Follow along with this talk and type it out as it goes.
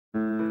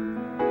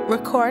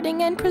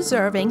Recording and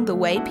preserving the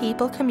way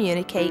people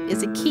communicate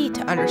is a key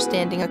to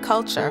understanding a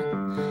culture.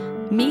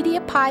 Media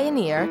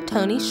pioneer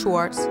Tony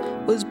Schwartz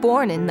was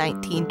born in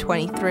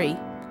 1923.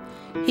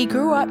 He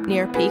grew up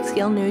near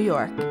Peekskill, New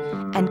York,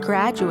 and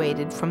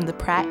graduated from the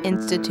Pratt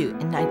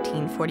Institute in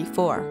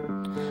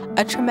 1944.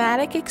 A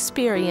traumatic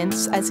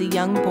experience as a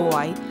young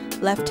boy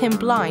left him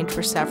blind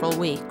for several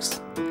weeks.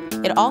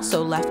 It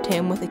also left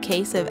him with a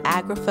case of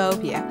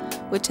agoraphobia,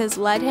 which has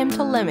led him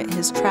to limit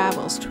his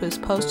travels to his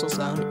postal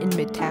zone in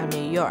Midtown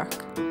New York.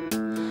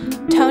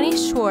 Tony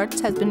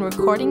Schwartz has been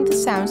recording the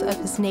sounds of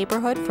his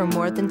neighborhood for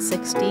more than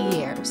 60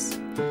 years.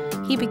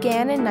 He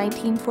began in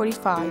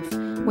 1945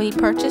 when he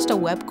purchased a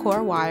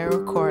Webcore wire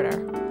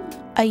recorder.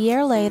 A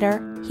year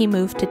later, he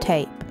moved to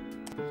tape.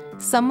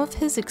 Some of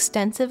his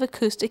extensive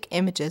acoustic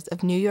images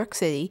of New York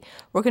City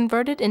were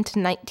converted into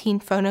 19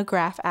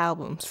 phonograph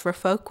albums for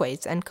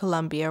Folkways and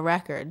Columbia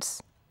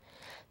Records.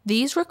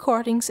 These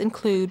recordings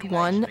include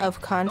one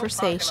of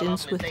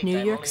conversations with New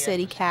York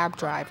City cab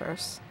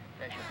drivers.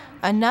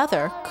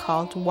 Another,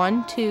 called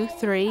 1, 2,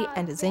 3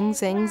 and Zing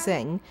Zing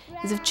Zing,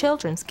 is of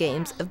children's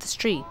games of the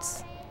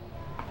streets.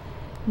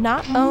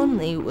 Not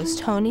only was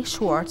Tony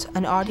Schwartz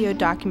an audio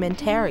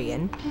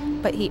documentarian,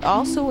 but he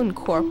also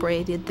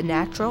incorporated the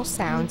natural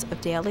sounds of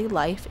daily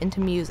life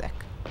into music.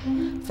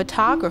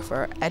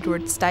 Photographer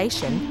Edward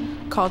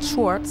Steichen called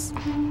Schwartz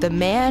the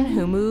man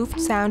who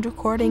moved sound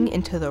recording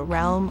into the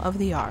realm of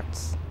the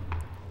arts.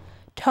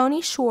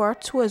 Tony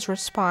Schwartz was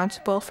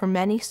responsible for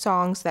many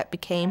songs that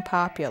became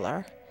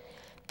popular.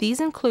 These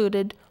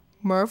included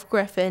Merv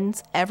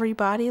Griffin's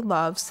Everybody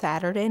Loves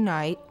Saturday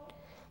Night,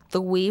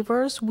 The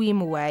Weavers'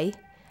 Weemaway,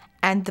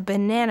 and the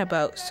Banana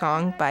Boat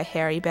song by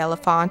Harry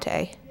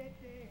Belafonte.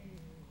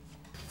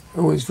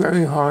 It was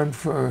very hard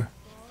for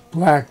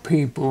black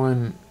people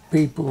and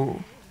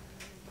people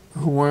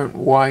who weren't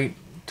white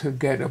to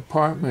get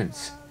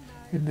apartments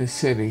in the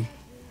city.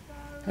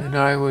 And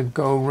I would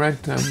go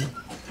rent them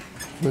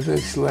for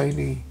this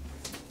lady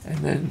and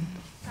then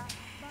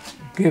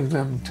give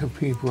them to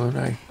people. And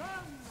I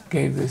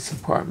gave this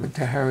apartment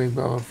to Harry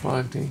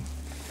Belafonte.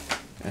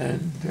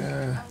 And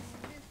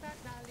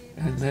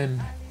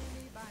then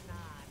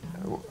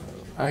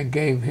I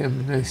gave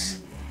him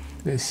this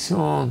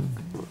song,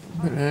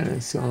 Banana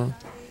Song,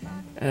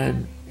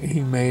 and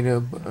he made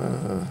a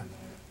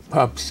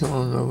pop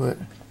song of it.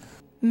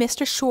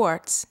 Mr.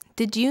 Schwartz,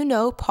 did you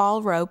know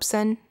Paul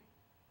Robeson?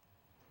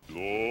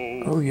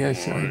 Oh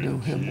yes, I knew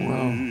him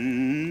well.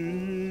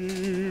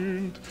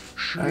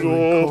 I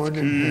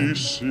recorded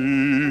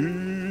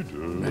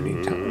him many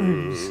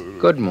times.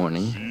 Good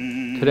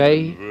morning.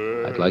 Today,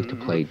 I'd like to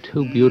play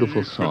two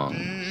beautiful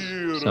songs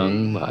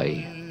sung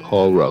by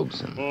Paul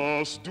Robeson.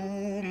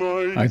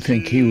 I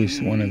think he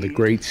was one of the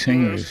great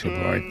singers of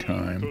our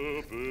time.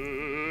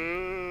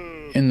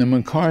 In the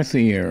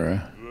McCarthy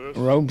era,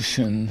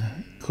 Robeson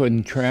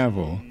couldn't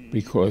travel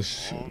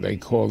because they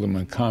called him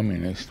a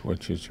communist,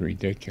 which is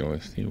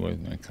ridiculous. He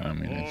wasn't a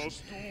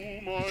communist.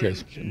 He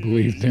just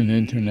believed in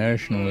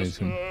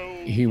internationalism.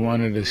 He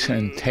wanted to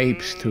send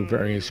tapes to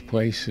various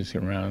places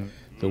around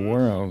the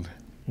world.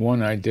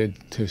 One I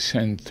did to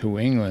send to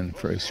England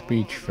for a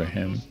speech for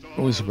him.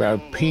 It was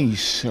about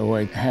peace, so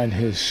I had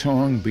his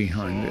song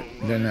behind it.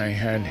 Then I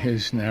had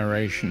his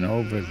narration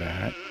over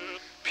that.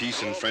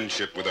 Peace and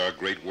friendship with our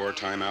great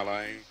wartime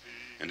ally,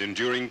 and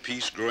enduring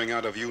peace growing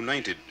out of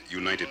United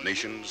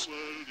Nations,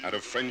 out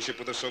of friendship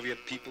with the Soviet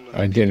people.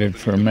 I did it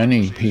for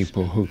many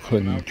people who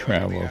couldn't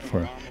travel.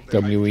 For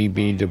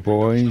W.E.B. Du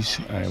Bois,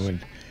 I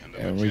would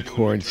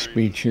record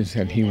speeches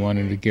that he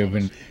wanted to give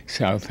in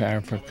South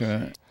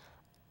Africa.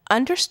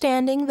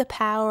 Understanding the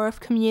power of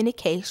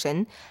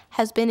communication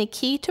has been a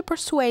key to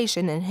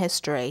persuasion in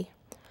history.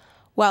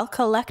 While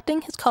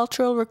collecting his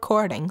cultural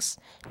recordings,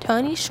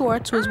 Tony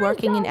Schwartz was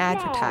working in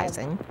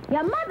advertising.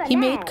 He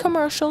made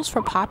commercials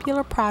for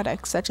popular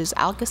products such as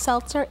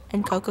Alka-Seltzer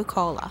and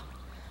Coca-Cola.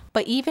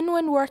 But even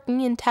when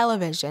working in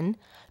television,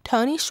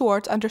 Tony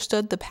Schwartz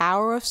understood the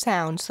power of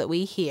sounds that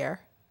we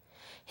hear.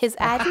 His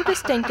ads are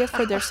distinctive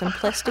for their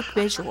simplistic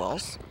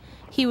visuals.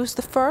 He was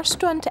the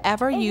first one to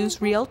ever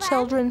use real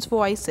children's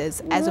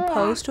voices as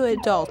opposed to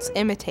adults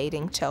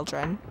imitating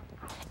children.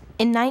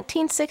 In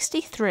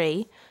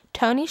 1963,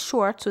 Tony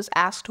Schwartz was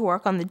asked to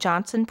work on the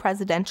Johnson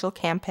presidential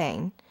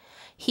campaign.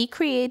 He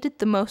created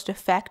the most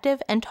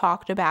effective and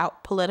talked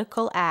about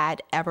political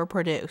ad ever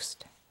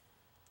produced.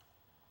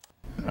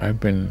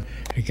 I've been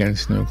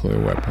against nuclear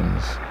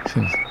weapons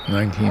since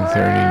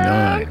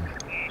 1939.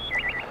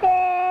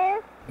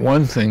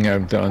 One thing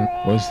I've done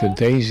was the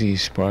Daisy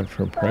spot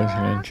for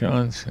President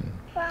Johnson.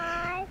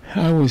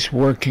 I was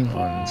working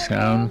on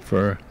sound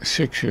for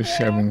 6 or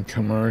 7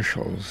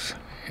 commercials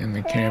in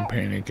the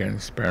campaign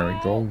against Barry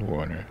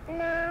Goldwater.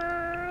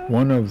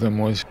 One of them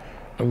was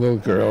a little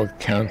girl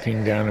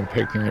counting down and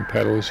picking the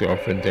petals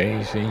off a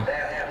daisy.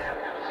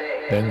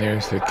 Then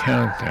there's the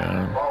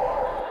countdown.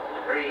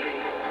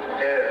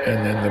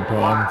 And then the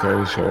bomb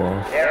goes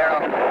off.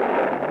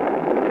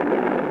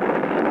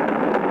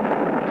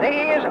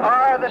 These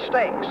are the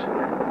stakes.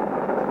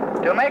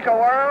 To make a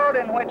world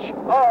in which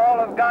all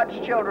of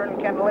God's children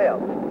can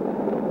live,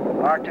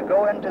 or to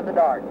go into the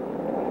dark,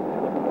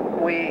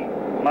 we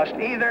must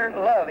either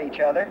love each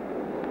other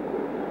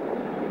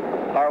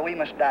or we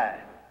must die.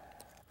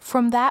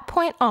 From that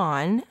point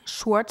on,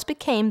 Schwartz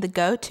became the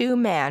go-to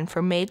man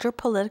for major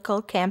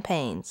political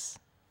campaigns.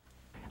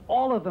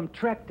 All of them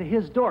trek to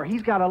his door.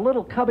 He's got a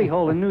little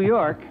cubbyhole in New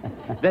York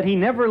that he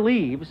never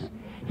leaves.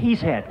 He's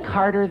had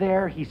Carter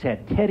there. He's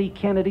had Teddy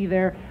Kennedy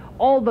there.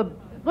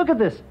 Look at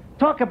this.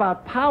 Talk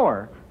about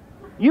power.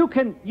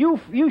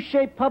 You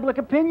shape public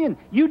opinion.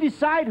 You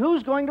decide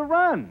who's going to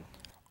run.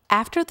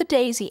 After the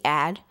Daisy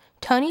ad,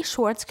 Tony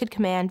Schwartz could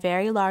command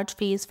very large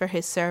fees for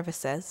his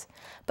services,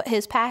 but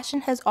his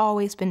passion has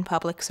always been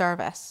public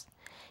service.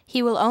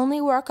 He will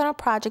only work on a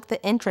project that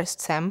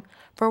interests him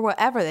for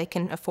whatever they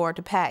can afford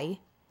to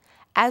pay.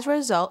 As a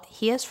result,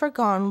 he has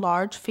forgone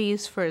large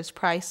fees for his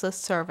priceless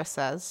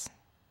services.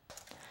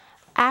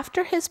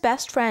 After his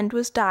best friend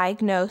was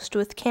diagnosed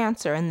with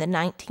cancer in the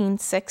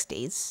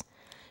 1960s,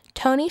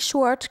 Tony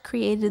Schwartz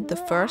created the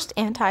first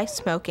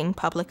anti-smoking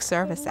public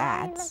service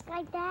ads.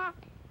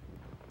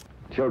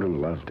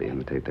 Children love to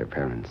imitate their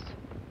parents.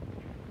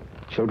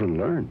 Children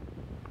learn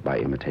by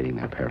imitating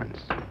their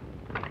parents.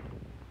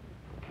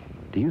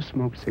 Do you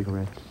smoke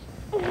cigarettes?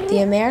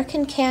 The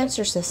American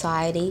Cancer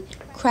Society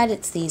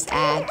credits these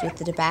ads with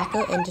the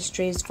tobacco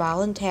industry's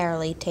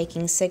voluntarily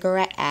taking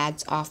cigarette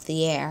ads off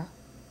the air.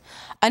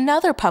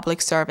 Another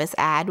public service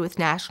ad with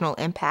national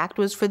impact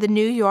was for the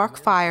New York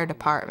Fire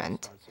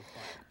Department.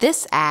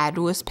 This ad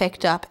was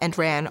picked up and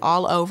ran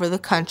all over the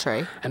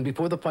country. And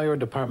before the fire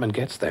department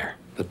gets there,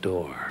 the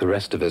door. The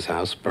rest of his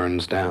house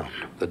burns down.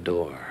 The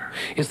door.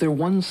 Is there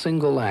one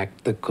single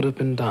act that could have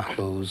been done?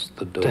 Close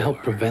the door. To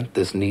help prevent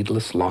this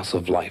needless loss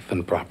of life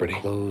and property.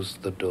 Close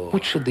the door.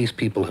 What should these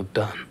people have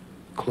done?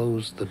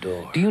 Close the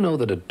door. Do you know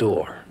that a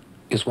door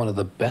is one of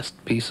the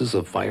best pieces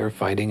of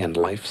firefighting and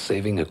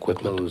life-saving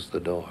equipment? Close the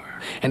door.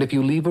 And if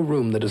you leave a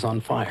room that is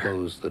on fire,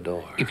 close the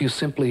door. If you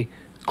simply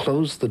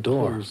close the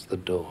door,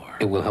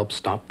 it will help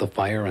stop the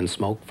fire and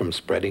smoke from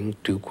spreading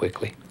too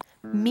quickly.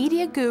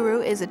 Media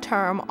guru is a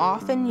term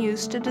often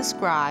used to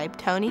describe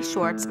Tony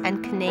Schwartz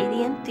and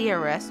Canadian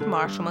theorist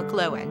Marshall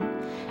McLuhan.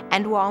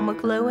 And while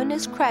McLuhan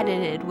is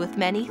credited with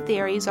many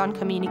theories on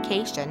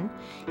communication,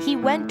 he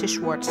went to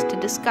Schwartz to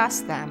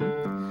discuss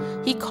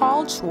them. He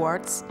called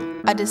Schwartz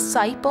a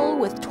disciple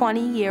with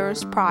 20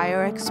 years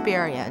prior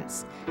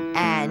experience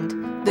and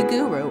the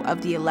guru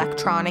of the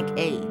electronic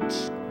age.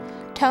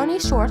 Tony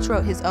Schwartz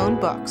wrote his own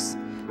books.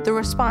 The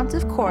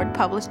Responsive Chord,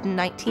 published in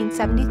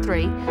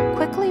 1973,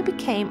 quickly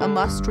became a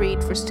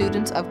must-read for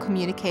students of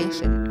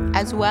communication,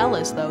 as well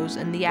as those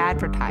in the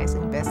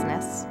advertising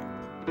business.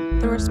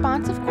 The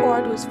Responsive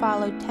Chord was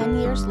followed 10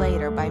 years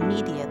later by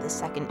Media, the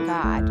Second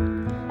God.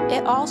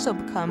 It also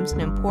becomes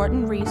an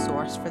important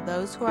resource for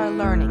those who are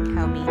learning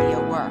how media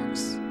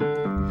works.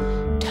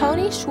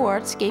 Tony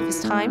Schwartz gave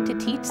his time to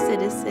teach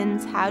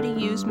citizens how to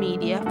use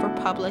media for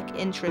public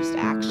interest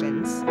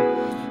actions.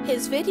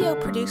 His video,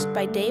 produced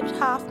by David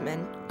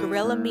Hoffman,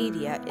 Guerrilla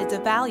Media, is a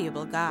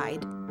valuable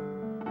guide.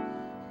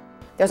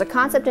 There's a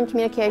concept in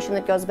communication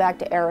that goes back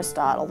to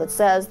Aristotle that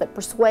says that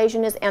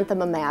persuasion is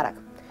enthymematic.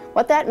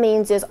 What that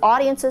means is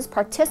audiences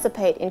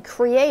participate in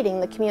creating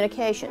the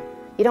communication.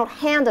 You don't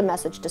hand a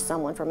message to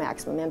someone for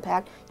maximum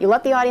impact. You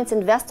let the audience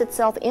invest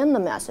itself in the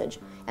message,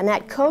 and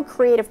that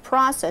co-creative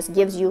process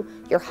gives you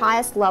your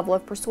highest level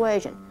of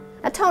persuasion.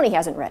 Now, Tony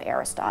hasn't read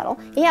Aristotle,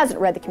 he hasn't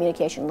read the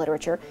communication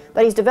literature,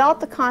 but he's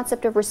developed the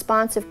concept of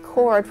responsive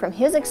chord from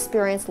his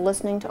experience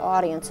listening to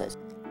audiences.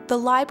 The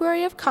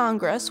Library of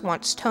Congress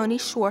wants Tony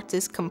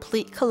Schwartz's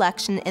complete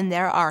collection in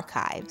their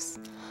archives.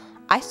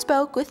 I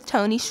spoke with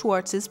Tony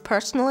Schwartz's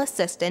personal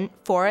assistant,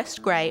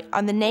 Forrest Gray,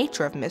 on the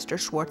nature of Mr.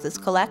 Schwartz's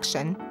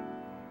collection.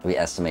 We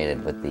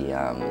estimated with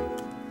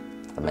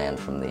the man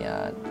from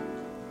the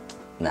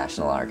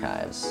National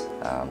Archives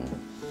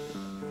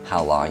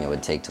how long it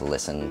would take to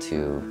listen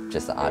to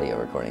just the audio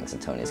recordings of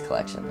Tony's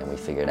collection, and we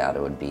figured out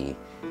it would be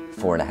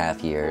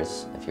 4.5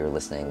 years if you were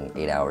listening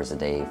 8 hours a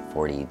day,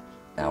 40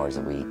 hours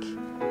a week,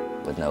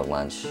 with no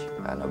lunch,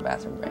 no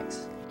bathroom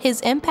breaks.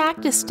 His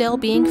impact is still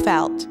being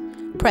felt.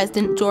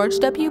 President George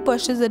W.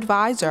 Bush's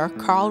advisor,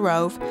 Karl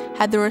Rove,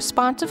 had the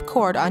Responsive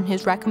Chord on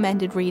his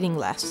recommended reading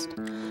list.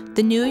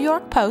 The New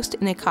York Post,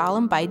 in a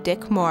column by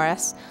Dick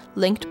Morris,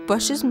 linked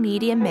Bush's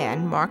media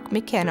man Mark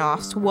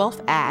McKinoff's Wolf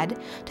ad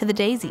to the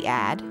Daisy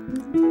ad.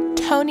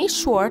 Tony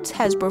Schwartz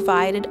has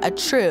provided a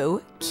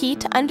true key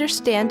to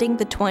understanding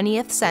the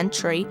 20th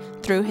century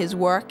through his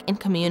work in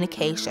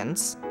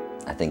communications.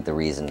 I think the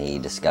reason he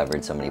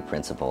discovered so many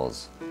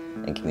principles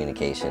in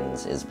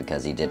communications is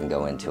because he didn't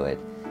go into it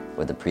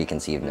with a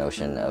preconceived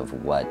notion of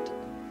what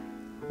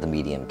the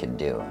medium could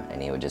do,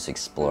 and he would just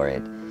explore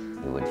it.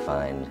 He would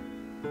find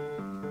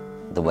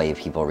the way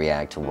people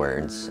react to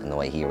words and the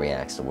way he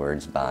reacts to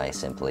words by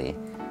simply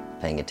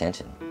paying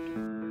attention.